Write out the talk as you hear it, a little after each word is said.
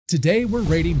Today we're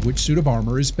rating which suit of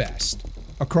armor is best.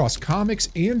 Across comics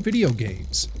and video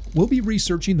games, we'll be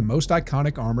researching the most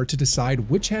iconic armor to decide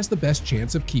which has the best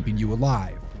chance of keeping you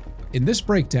alive. In this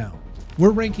breakdown, we're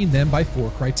ranking them by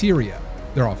 4 criteria: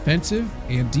 their offensive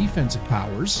and defensive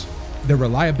powers, their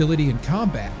reliability in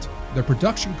combat, their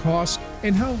production cost,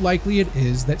 and how likely it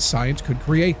is that science could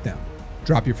create them.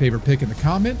 Drop your favorite pick in the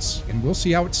comments, and we'll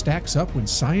see how it stacks up when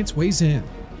science weighs in.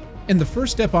 And the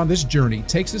first step on this journey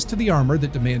takes us to the armor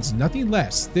that demands nothing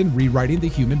less than rewriting the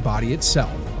human body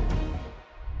itself.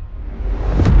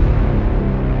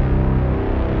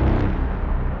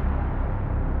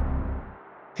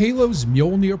 Halo's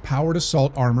Mjolnir-powered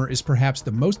assault armor is perhaps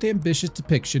the most ambitious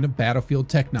depiction of battlefield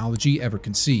technology ever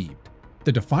conceived.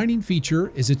 The defining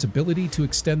feature is its ability to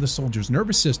extend the soldier's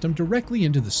nervous system directly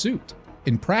into the suit.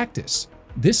 In practice,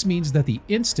 this means that the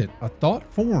instant a thought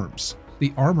forms,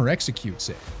 the armor executes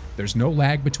it. There's no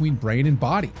lag between brain and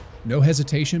body, no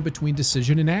hesitation between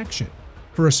decision and action.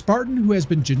 For a Spartan who has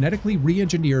been genetically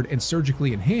re-engineered and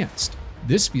surgically enhanced,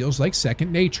 this feels like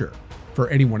second nature. For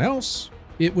anyone else,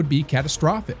 it would be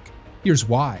catastrophic. Here's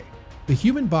why. The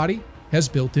human body has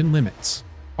built-in limits.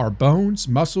 Our bones,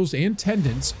 muscles, and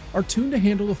tendons are tuned to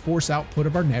handle the force output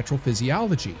of our natural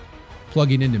physiology.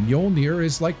 Plugging into Mjolnir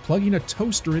is like plugging a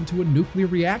toaster into a nuclear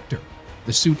reactor.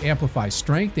 The suit amplifies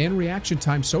strength and reaction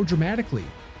time so dramatically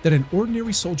that an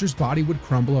ordinary soldier's body would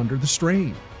crumble under the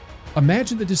strain.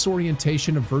 Imagine the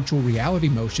disorientation of virtual reality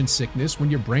motion sickness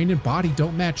when your brain and body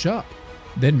don't match up.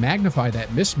 Then magnify that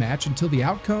mismatch until the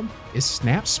outcome is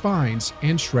snapped spines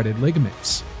and shredded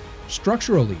ligaments.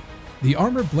 Structurally, the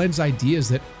armor blends ideas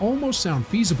that almost sound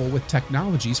feasible with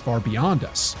technologies far beyond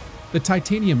us. The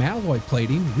titanium alloy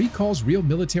plating recalls real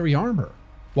military armor,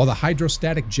 while the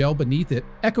hydrostatic gel beneath it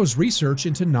echoes research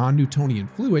into non-Newtonian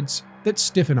fluids that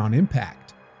stiffen on impact.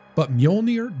 But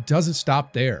Mjolnir doesn't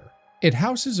stop there. It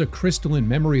houses a crystalline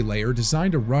memory layer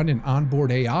designed to run an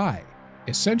onboard AI,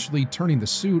 essentially turning the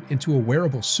suit into a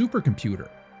wearable supercomputer.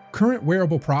 Current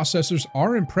wearable processors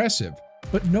are impressive,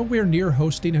 but nowhere near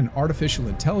hosting an artificial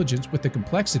intelligence with the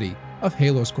complexity of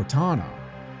Halo's Cortana.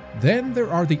 Then there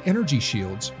are the energy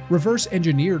shields, reverse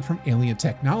engineered from alien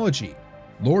technology.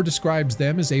 Lore describes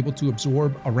them as able to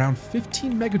absorb around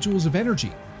 15 megajoules of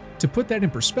energy. To put that in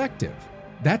perspective,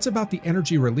 that's about the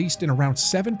energy released in around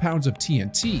 7 pounds of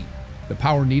TNT. The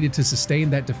power needed to sustain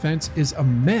that defense is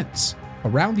immense,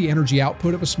 around the energy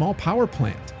output of a small power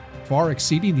plant, far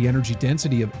exceeding the energy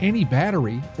density of any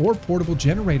battery or portable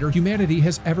generator humanity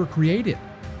has ever created.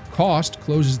 Cost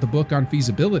closes the book on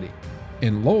feasibility.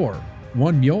 In lore,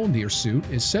 one Mjolnir suit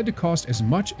is said to cost as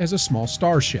much as a small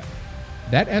starship.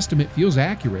 That estimate feels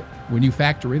accurate when you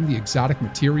factor in the exotic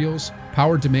materials,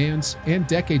 power demands, and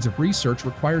decades of research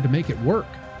required to make it work.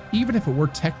 Even if it were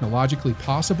technologically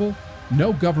possible,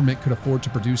 no government could afford to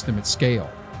produce them at scale.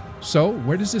 So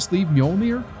where does this leave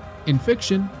Mjolnir? In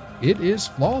fiction, it is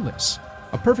flawless,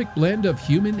 a perfect blend of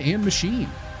human and machine,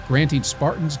 granting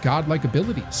Spartans godlike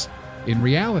abilities. In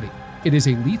reality, it is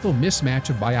a lethal mismatch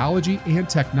of biology and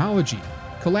technology,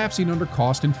 collapsing under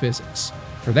cost and physics.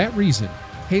 For that reason,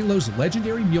 Halo's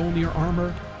legendary Mjolnir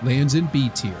armor lands in B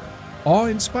tier.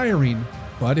 Awe-inspiring,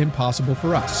 but impossible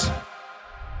for us.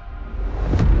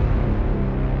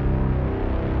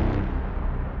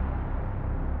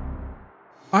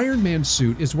 Iron Man's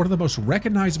suit is one of the most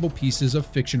recognizable pieces of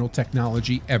fictional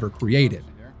technology ever created.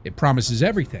 It promises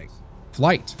everything: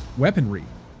 flight, weaponry,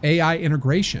 AI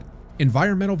integration,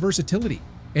 environmental versatility,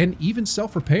 and even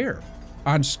self-repair.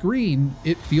 On screen,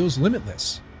 it feels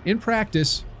limitless. In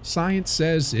practice, science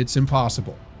says it's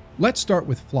impossible. Let's start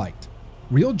with flight.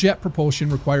 Real jet propulsion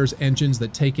requires engines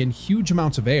that take in huge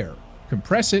amounts of air,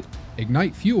 compress it,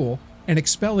 ignite fuel, and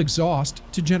expel exhaust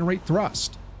to generate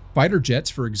thrust. Fighter jets,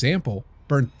 for example,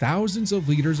 burn thousands of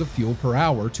liters of fuel per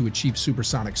hour to achieve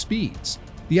supersonic speeds.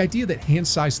 The idea that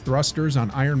hand-sized thrusters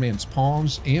on Iron Man's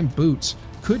palms and boots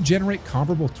could generate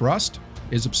comparable thrust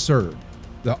is absurd.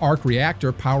 The arc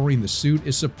reactor powering the suit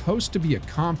is supposed to be a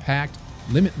compact,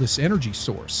 limitless energy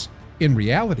source. In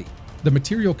reality, the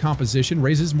material composition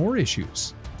raises more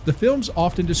issues. The films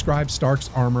often describe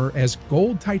Stark's armor as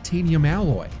gold titanium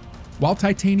alloy. While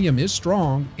titanium is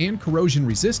strong and corrosion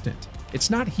resistant,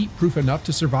 it's not heat-proof enough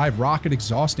to survive rocket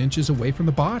exhaust inches away from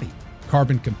the body.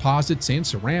 Carbon composites and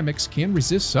ceramics can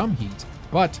resist some heat,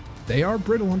 but they are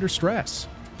brittle under stress.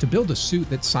 To build a suit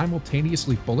that's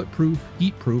simultaneously bulletproof,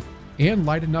 heat-proof, and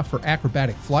light enough for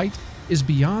acrobatic flight is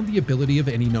beyond the ability of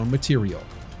any known material.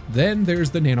 Then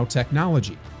there's the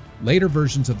nanotechnology. Later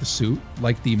versions of the suit,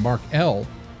 like the Mark L,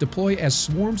 deploy as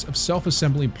swarms of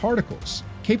self-assembling particles,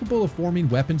 capable of forming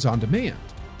weapons on demand.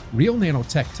 Real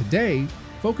nanotech today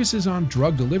focuses on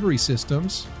drug delivery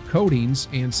systems, coatings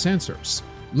and sensors,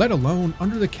 let alone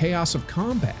under the chaos of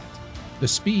combat. The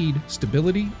speed,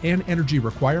 stability, and energy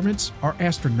requirements are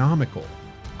astronomical.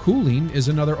 Cooling is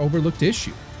another overlooked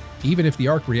issue. Even if the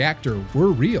arc reactor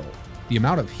were real, the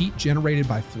amount of heat generated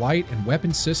by flight and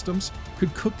weapon systems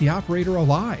could cook the operator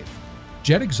alive.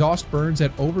 Jet exhaust burns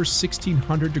at over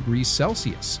 1600 degrees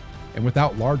Celsius, and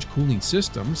without large cooling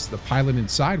systems, the pilot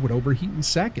inside would overheat in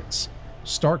seconds.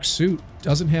 Stark's suit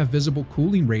doesn't have visible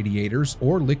cooling radiators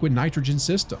or liquid nitrogen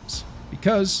systems,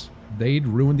 because they'd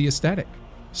ruin the aesthetic.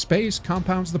 Space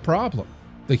compounds the problem.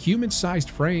 The human-sized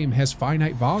frame has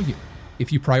finite volume.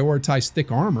 If you prioritize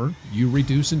thick armor, you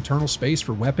reduce internal space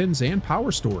for weapons and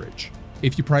power storage.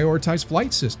 If you prioritize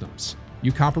flight systems,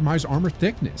 you compromise armor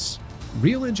thickness.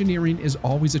 Real engineering is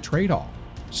always a trade-off.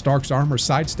 Stark's armor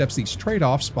sidesteps these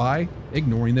trade-offs by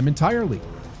ignoring them entirely.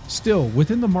 Still,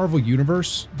 within the Marvel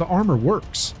Universe, the armor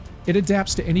works. It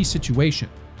adapts to any situation.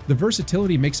 The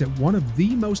versatility makes it one of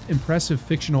the most impressive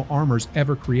fictional armors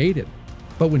ever created.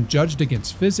 But when judged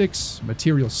against physics,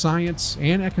 material science,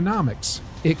 and economics,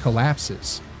 it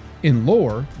collapses. In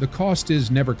lore, the cost is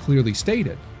never clearly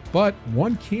stated, but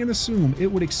one can assume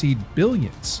it would exceed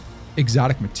billions.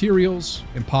 Exotic materials,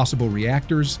 impossible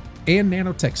reactors, and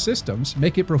nanotech systems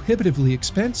make it prohibitively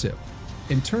expensive.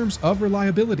 In terms of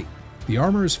reliability, the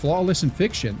armor is flawless in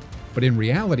fiction, but in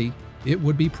reality, it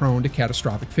would be prone to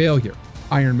catastrophic failure.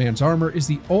 Iron Man's armor is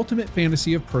the ultimate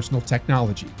fantasy of personal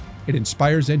technology. It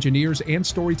inspires engineers and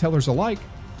storytellers alike,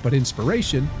 but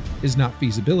inspiration is not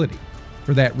feasibility.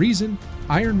 For that reason,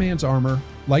 Iron Man's armor,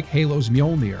 like Halo's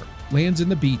Mjolnir, lands in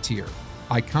the B tier.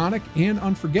 Iconic and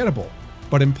unforgettable,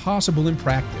 but impossible in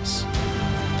practice.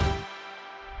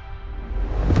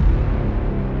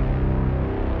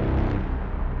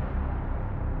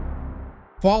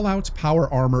 Fallout's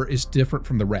power armor is different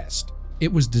from the rest.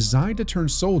 It was designed to turn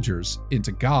soldiers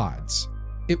into gods.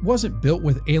 It wasn't built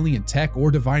with alien tech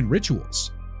or divine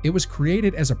rituals. It was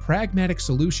created as a pragmatic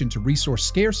solution to resource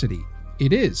scarcity.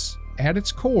 It is, at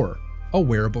its core, a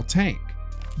wearable tank.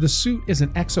 The suit is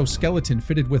an exoskeleton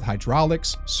fitted with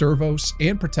hydraulics, servos,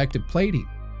 and protective plating.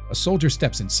 A soldier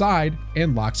steps inside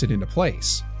and locks it into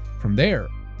place. From there,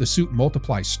 the suit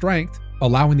multiplies strength,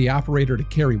 allowing the operator to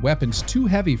carry weapons too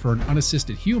heavy for an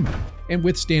unassisted human and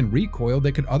withstand recoil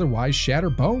that could otherwise shatter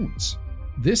bones.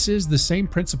 This is the same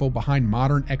principle behind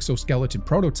modern exoskeleton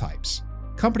prototypes.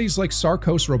 Companies like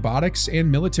Sarcos Robotics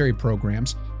and military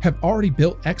programs have already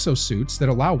built exosuits that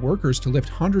allow workers to lift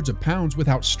hundreds of pounds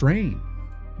without strain.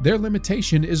 Their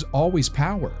limitation is always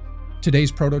power.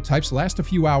 Today's prototypes last a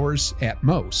few hours at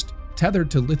most,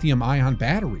 tethered to lithium-ion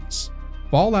batteries.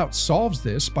 Fallout solves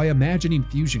this by imagining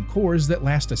fusion cores that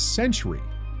last a century.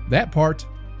 That part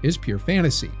is pure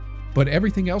fantasy, but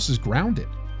everything else is grounded.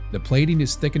 The plating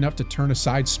is thick enough to turn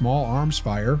aside small arms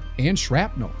fire and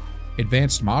shrapnel.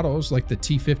 Advanced models like the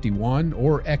T-51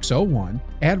 or X-01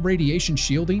 add radiation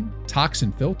shielding,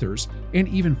 toxin filters, and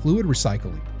even fluid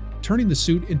recycling, turning the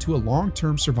suit into a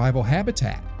long-term survival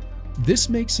habitat. This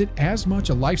makes it as much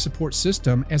a life support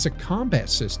system as a combat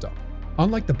system.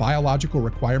 Unlike the biological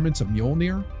requirements of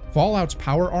Mjolnir, Fallout's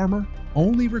power armor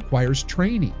only requires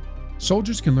training.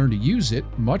 Soldiers can learn to use it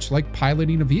much like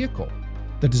piloting a vehicle.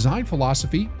 The design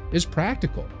philosophy is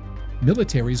practical.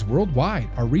 Militaries worldwide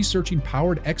are researching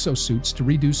powered exosuits to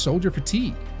reduce soldier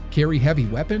fatigue, carry heavy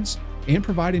weapons, and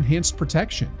provide enhanced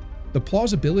protection. The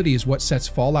plausibility is what sets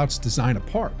Fallout's design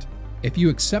apart. If you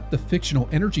accept the fictional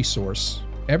energy source,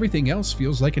 everything else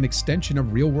feels like an extension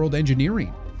of real-world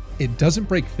engineering. It doesn't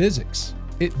break physics.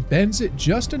 It bends it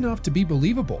just enough to be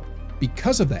believable.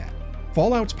 Because of that,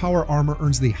 Fallout's power armor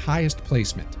earns the highest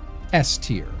placement, S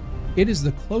tier. It is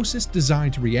the closest design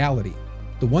to reality,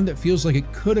 the one that feels like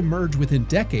it could emerge within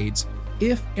decades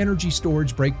if energy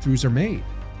storage breakthroughs are made.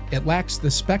 It lacks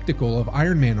the spectacle of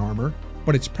Iron Man armor,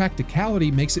 but its practicality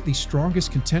makes it the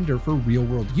strongest contender for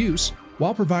real-world use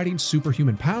while providing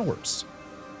superhuman powers.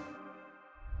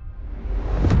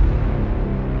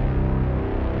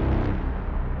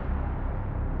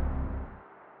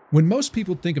 When most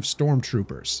people think of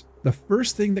stormtroopers, the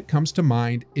first thing that comes to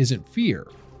mind isn't fear.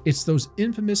 It's those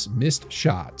infamous missed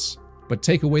shots. But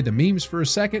take away the memes for a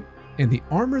second, and the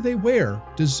armor they wear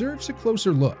deserves a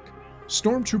closer look.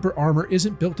 Stormtrooper armor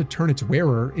isn't built to turn its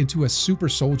wearer into a super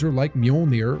soldier like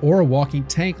Mjolnir or a walking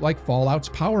tank like Fallout's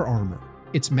power armor.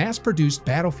 It's mass-produced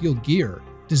battlefield gear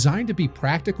designed to be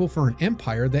practical for an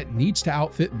empire that needs to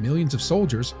outfit millions of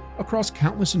soldiers across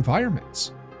countless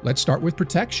environments. Let's start with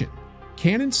protection.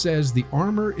 Canon says the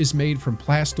armor is made from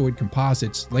plastoid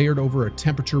composites layered over a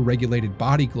temperature-regulated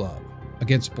body glove.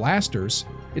 Against blasters,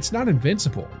 it's not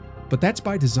invincible, but that's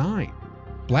by design.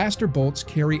 Blaster bolts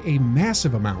carry a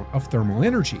massive amount of thermal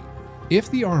energy. If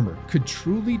the armor could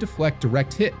truly deflect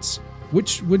direct hits,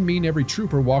 which would mean every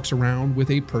trooper walks around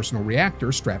with a personal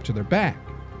reactor strapped to their back.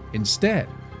 Instead,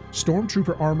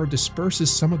 Stormtrooper armor disperses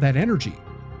some of that energy,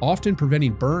 often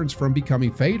preventing burns from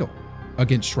becoming fatal.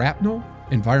 Against shrapnel,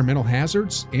 environmental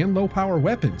hazards, and low-power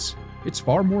weapons, it's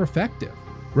far more effective.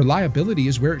 Reliability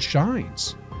is where it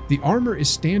shines. The armor is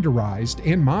standardized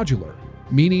and modular,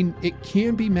 meaning it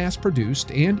can be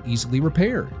mass-produced and easily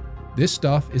repaired. This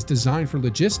stuff is designed for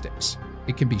logistics.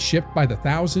 It can be shipped by the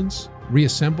thousands,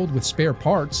 reassembled with spare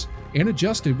parts, and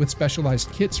adjusted with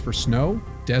specialized kits for snow,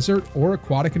 desert, or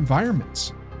aquatic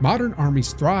environments. Modern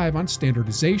armies thrive on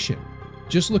standardization.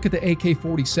 Just look at the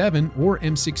AK-47 or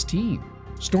M16.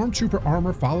 Stormtrooper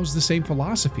armor follows the same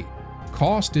philosophy.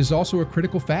 Cost is also a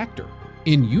critical factor.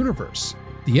 In universe,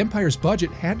 the Empire's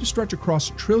budget had to stretch across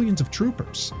trillions of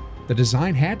troopers. The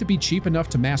design had to be cheap enough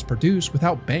to mass produce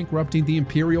without bankrupting the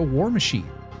Imperial war machine.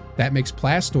 That makes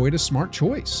plastoid a smart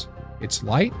choice. It's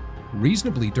light,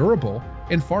 reasonably durable,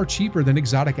 and far cheaper than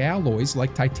exotic alloys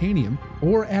like titanium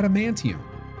or adamantium.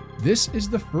 This is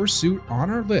the first suit on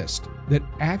our list that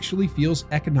actually feels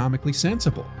economically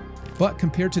sensible. But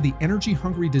compared to the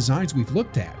energy-hungry designs we've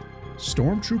looked at,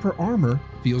 Stormtrooper armor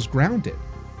feels grounded.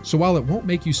 So while it won't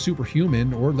make you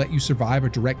superhuman or let you survive a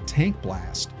direct tank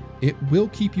blast, it will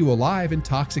keep you alive in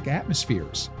toxic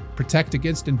atmospheres, protect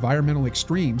against environmental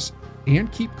extremes,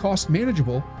 and keep costs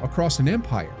manageable across an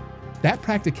empire. That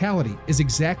practicality is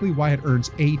exactly why it earns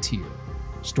A tier.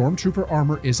 Stormtrooper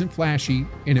armor isn't flashy,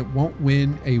 and it won't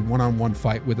win a one-on-one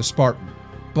fight with a Spartan.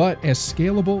 But as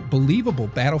scalable, believable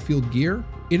battlefield gear,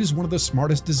 it is one of the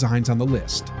smartest designs on the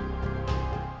list.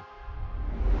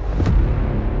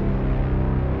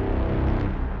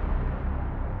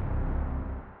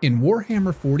 In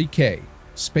Warhammer 40k,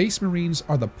 Space Marines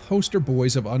are the poster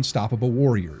boys of unstoppable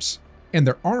warriors, and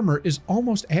their armor is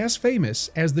almost as famous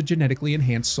as the genetically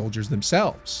enhanced soldiers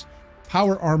themselves.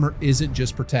 Power armor isn't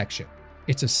just protection,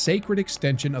 it's a sacred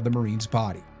extension of the Marine's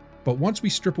body. But once we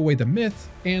strip away the myth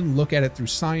and look at it through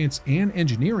science and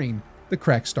engineering, the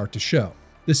cracks start to show.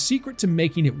 The secret to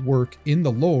making it work in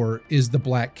the lore is the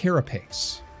black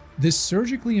carapace. This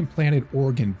surgically implanted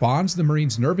organ bonds the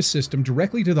Marine's nervous system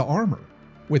directly to the armor.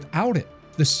 Without it,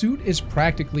 the suit is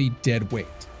practically dead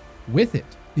weight. With it,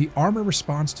 the armor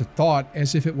responds to thought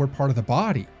as if it were part of the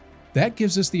body. That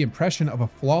gives us the impression of a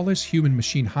flawless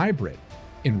human-machine hybrid.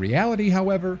 In reality,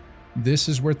 however, this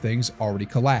is where things already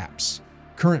collapse.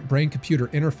 Current brain-computer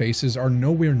interfaces are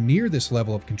nowhere near this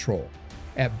level of control.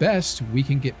 At best, we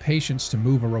can get patients to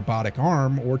move a robotic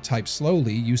arm or type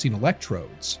slowly using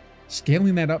electrodes.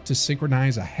 Scaling that up to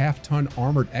synchronize a half-ton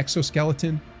armored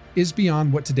exoskeleton is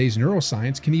beyond what today's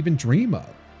neuroscience can even dream of.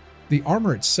 The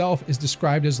armor itself is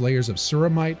described as layers of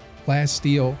ceramite,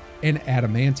 plasteel, and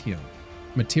adamantium,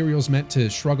 materials meant to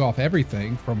shrug off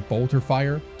everything from bolter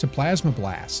fire to plasma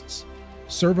blasts.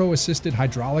 Servo-assisted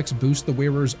hydraulics boost the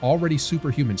wearer's already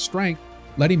superhuman strength,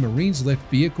 letting Marines lift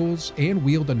vehicles and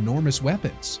wield enormous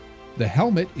weapons. The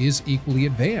helmet is equally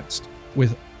advanced,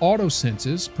 with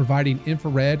autosenses providing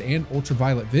infrared and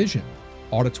ultraviolet vision,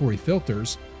 auditory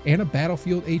filters, and a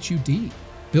battlefield HUD.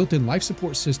 Built-in life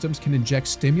support systems can inject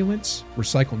stimulants,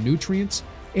 recycle nutrients,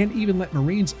 and even let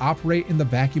Marines operate in the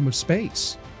vacuum of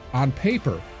space. On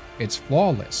paper, it's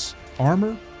flawless.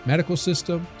 Armor, medical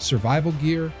system, survival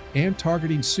gear, and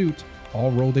targeting suit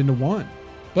all rolled into one.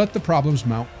 But the problems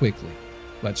mount quickly.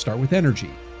 Let's start with energy.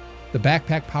 The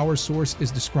backpack power source is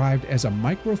described as a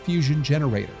microfusion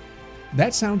generator.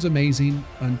 That sounds amazing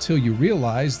until you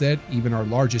realize that even our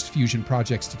largest fusion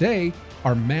projects today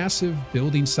are massive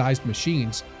building-sized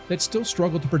machines that still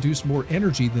struggle to produce more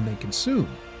energy than they consume.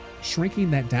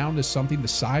 Shrinking that down to something the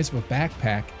size of a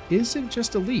backpack isn't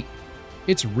just a leap,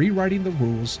 it's rewriting the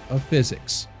rules of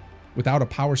physics. Without a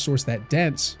power source that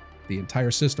dense, the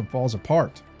entire system falls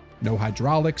apart. No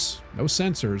hydraulics, no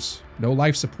sensors, no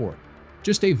life support,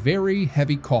 just a very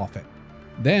heavy coffin.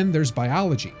 Then there's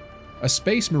biology. A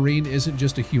Space Marine isn't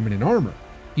just a human in armor.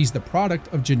 He's the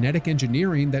product of genetic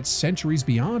engineering that's centuries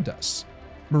beyond us.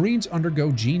 Marines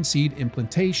undergo gene seed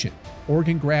implantation,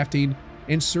 organ grafting,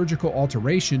 and surgical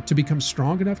alteration to become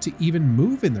strong enough to even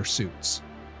move in their suits.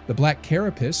 The black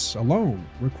carapace alone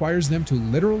requires them to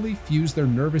literally fuse their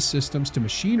nervous systems to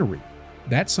machinery.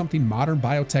 That's something modern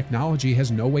biotechnology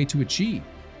has no way to achieve.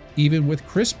 Even with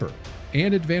CRISPR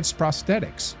and advanced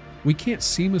prosthetics, we can't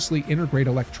seamlessly integrate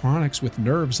electronics with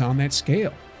nerves on that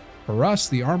scale. For us,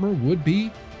 the armor would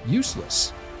be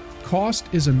useless. Cost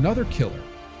is another killer.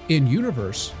 In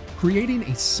universe, creating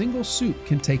a single suit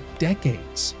can take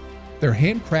decades. They're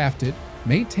handcrafted,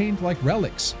 maintained like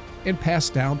relics, and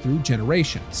passed down through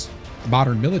generations.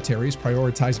 Modern militaries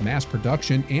prioritize mass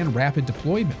production and rapid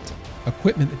deployment.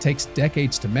 Equipment that takes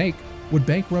decades to make would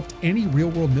bankrupt any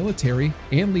real-world military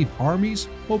and leave armies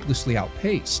hopelessly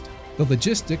outpaced. The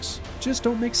logistics just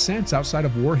don't make sense outside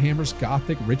of Warhammer's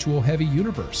gothic, ritual-heavy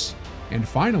universe. And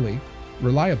finally,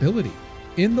 reliability.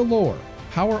 In the lore,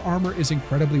 power armor is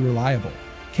incredibly reliable,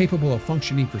 capable of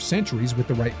functioning for centuries with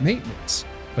the right maintenance,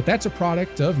 but that's a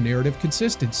product of narrative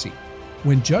consistency.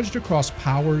 When judged across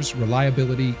powers,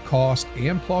 reliability, cost,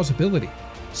 and plausibility,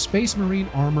 Space Marine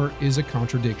armor is a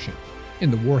contradiction.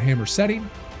 In the Warhammer setting,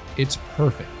 it's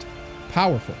perfect,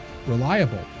 powerful,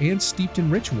 reliable, and steeped in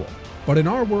ritual. But in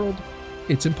our world,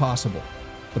 it's impossible.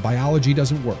 The biology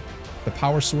doesn't work, the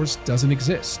power source doesn't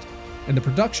exist, and the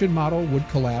production model would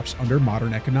collapse under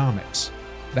modern economics.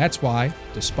 That's why,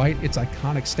 despite its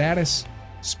iconic status,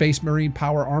 Space Marine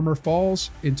power armor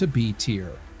falls into B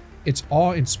tier. It's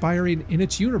awe-inspiring in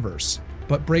its universe,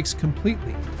 but breaks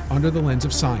completely under the lens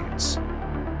of science.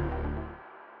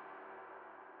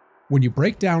 When you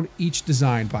break down each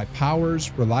design by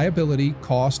powers, reliability,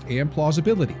 cost, and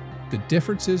plausibility, the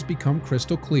differences become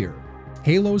crystal clear.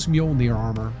 Halo's Mjolnir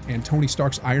Armor and Tony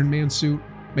Stark's Iron Man suit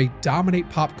may dominate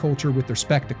pop culture with their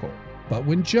spectacle, but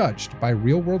when judged by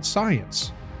real-world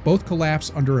science, both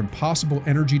collapse under impossible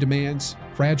energy demands,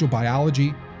 fragile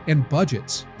biology, and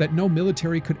budgets that no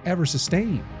military could ever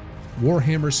sustain.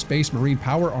 Warhammer's Space Marine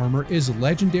power armor is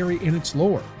legendary in its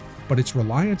lore, but its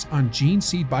reliance on gene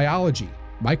seed biology,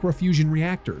 microfusion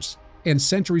reactors, and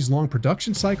centuries-long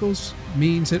production cycles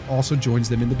means it also joins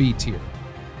them in the B tier.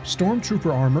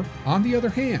 Stormtrooper armor, on the other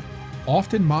hand,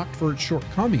 often mocked for its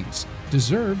shortcomings,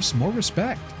 deserves more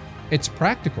respect. It's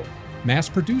practical,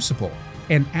 mass-producible,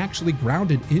 and actually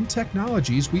grounded in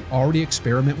technologies we already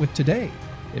experiment with today.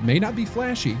 It may not be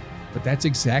flashy, but that's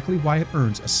exactly why it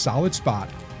earns a solid spot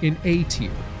in A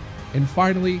tier. And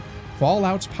finally,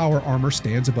 Fallout's power armor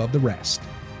stands above the rest.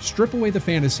 Strip away the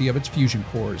fantasy of its fusion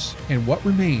cores, and what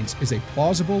remains is a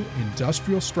plausible,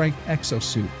 industrial-strength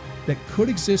exosuit that could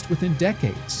exist within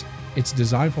decades. Its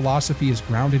design philosophy is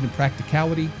grounded in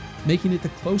practicality, making it the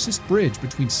closest bridge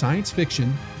between science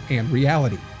fiction and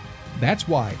reality. That's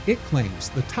why it claims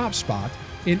the top spot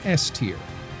in S tier.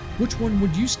 Which one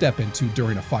would you step into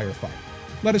during a firefight?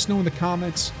 Let us know in the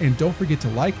comments, and don't forget to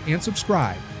like and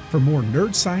subscribe for more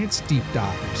nerd science deep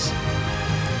dives.